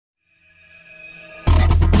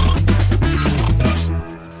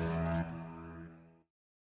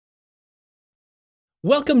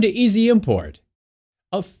Welcome to Easy Import.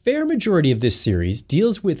 A fair majority of this series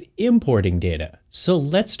deals with importing data, so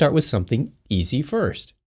let's start with something easy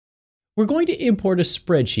first. We're going to import a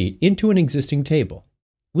spreadsheet into an existing table.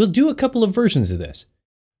 We'll do a couple of versions of this.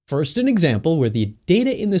 First, an example where the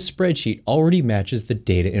data in the spreadsheet already matches the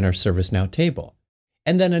data in our ServiceNow table.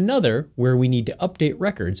 And then another where we need to update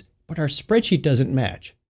records, but our spreadsheet doesn't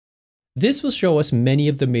match. This will show us many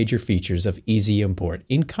of the major features of Easy Import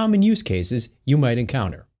in common use cases you might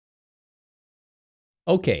encounter.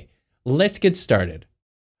 Okay, let's get started.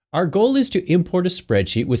 Our goal is to import a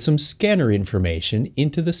spreadsheet with some scanner information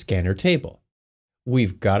into the scanner table.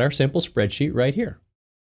 We've got our sample spreadsheet right here.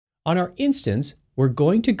 On our instance, we're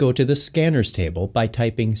going to go to the Scanners table by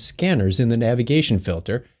typing Scanners in the navigation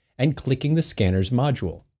filter and clicking the Scanners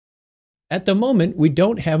module. At the moment, we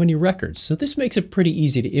don't have any records, so this makes it pretty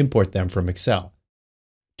easy to import them from Excel.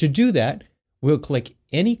 To do that, we'll click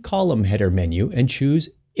any column header menu and choose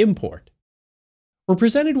Import. We're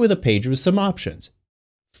presented with a page with some options.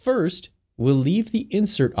 First, we'll leave the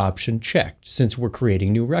Insert option checked since we're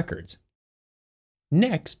creating new records.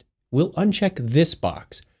 Next, we'll uncheck this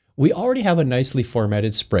box. We already have a nicely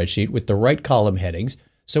formatted spreadsheet with the right column headings,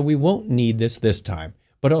 so we won't need this time,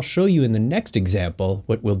 but I'll show you in the next example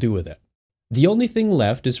what we'll do with it. The only thing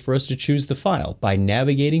left is for us to choose the file by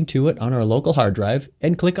navigating to it on our local hard drive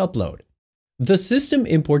and click Upload. The system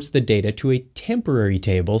imports the data to a temporary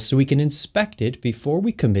table so we can inspect it before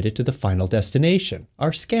we commit it to the final destination,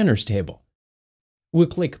 our Scanners table. We'll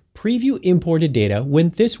click Preview Imported Data when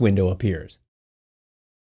this window appears.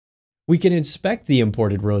 We can inspect the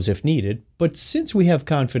imported rows if needed, but since we have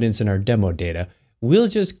confidence in our demo data, we'll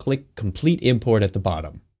just click Complete Import at the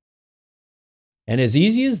bottom. And as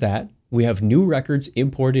easy as that, we have new records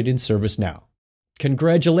imported in ServiceNow.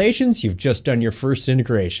 Congratulations, you've just done your first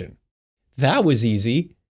integration. That was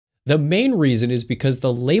easy. The main reason is because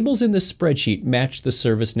the labels in the spreadsheet match the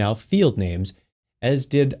ServiceNow field names, as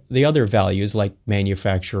did the other values like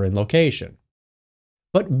manufacturer and location.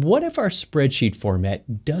 But what if our spreadsheet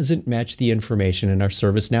format doesn't match the information in our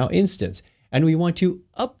ServiceNow instance, and we want to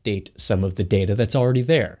update some of the data that's already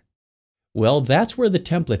there? Well, that's where the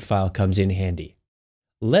template file comes in handy.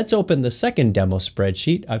 Let's open the second demo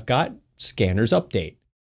spreadsheet I've got, Scanners Update.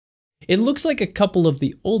 It looks like a couple of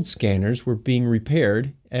the old scanners were being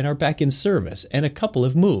repaired and are back in service, and a couple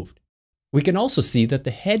have moved. We can also see that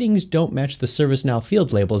the headings don't match the ServiceNow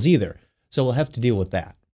field labels either, so we'll have to deal with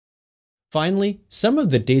that. Finally, some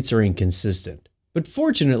of the dates are inconsistent, but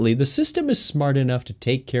fortunately the system is smart enough to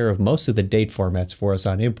take care of most of the date formats for us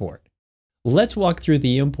on import. Let's walk through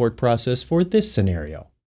the import process for this scenario.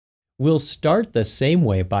 We'll start the same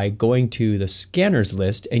way by going to the Scanners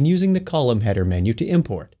list and using the column header menu to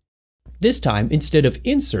import. This time, instead of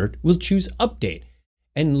Insert, we'll choose Update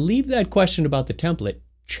and leave that question about the template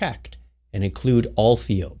checked and include all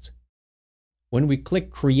fields. When we click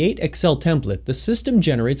Create Excel Template, the system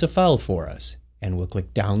generates a file for us, and we'll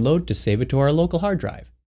click Download to save it to our local hard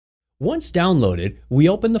drive. Once downloaded, we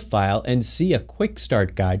open the file and see a quick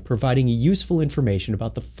start guide providing useful information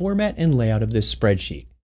about the format and layout of this spreadsheet.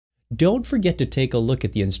 Don't forget to take a look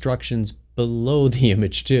at the instructions below the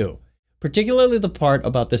image too, particularly the part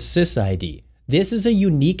about the SysID. This is a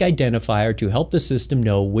unique identifier to help the system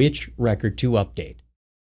know which record to update.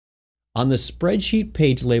 On the spreadsheet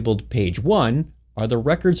page labeled Page 1 are the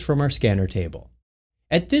records from our scanner table.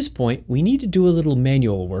 At this point, we need to do a little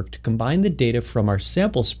manual work to combine the data from our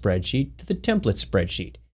sample spreadsheet to the template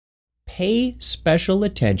spreadsheet. Pay special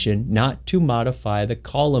attention not to modify the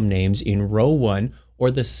column names in row 1 or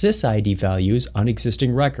the SysID values on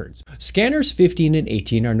existing records. Scanners 15 and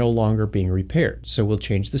 18 are no longer being repaired, so we'll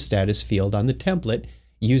change the status field on the template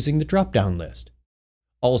using the drop-down list.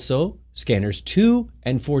 Also, Scanners 2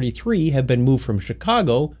 and 43 have been moved from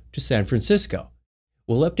Chicago to San Francisco.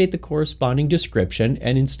 We'll update the corresponding description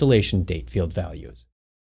and installation date field values.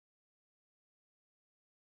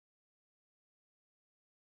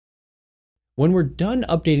 When we're done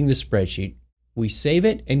updating the spreadsheet, we save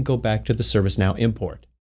it and go back to the ServiceNow import.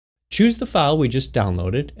 Choose the file we just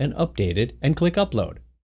downloaded and updated and click Upload.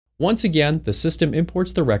 Once again, the system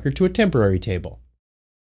imports the record to a temporary table.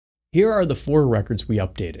 Here are the 4 records we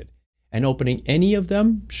updated, and opening any of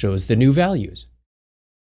them shows the new values.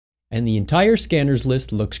 And the entire Scanners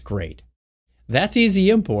list looks great. That's Easy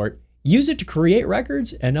Import. Use it to create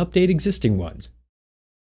records and update existing ones.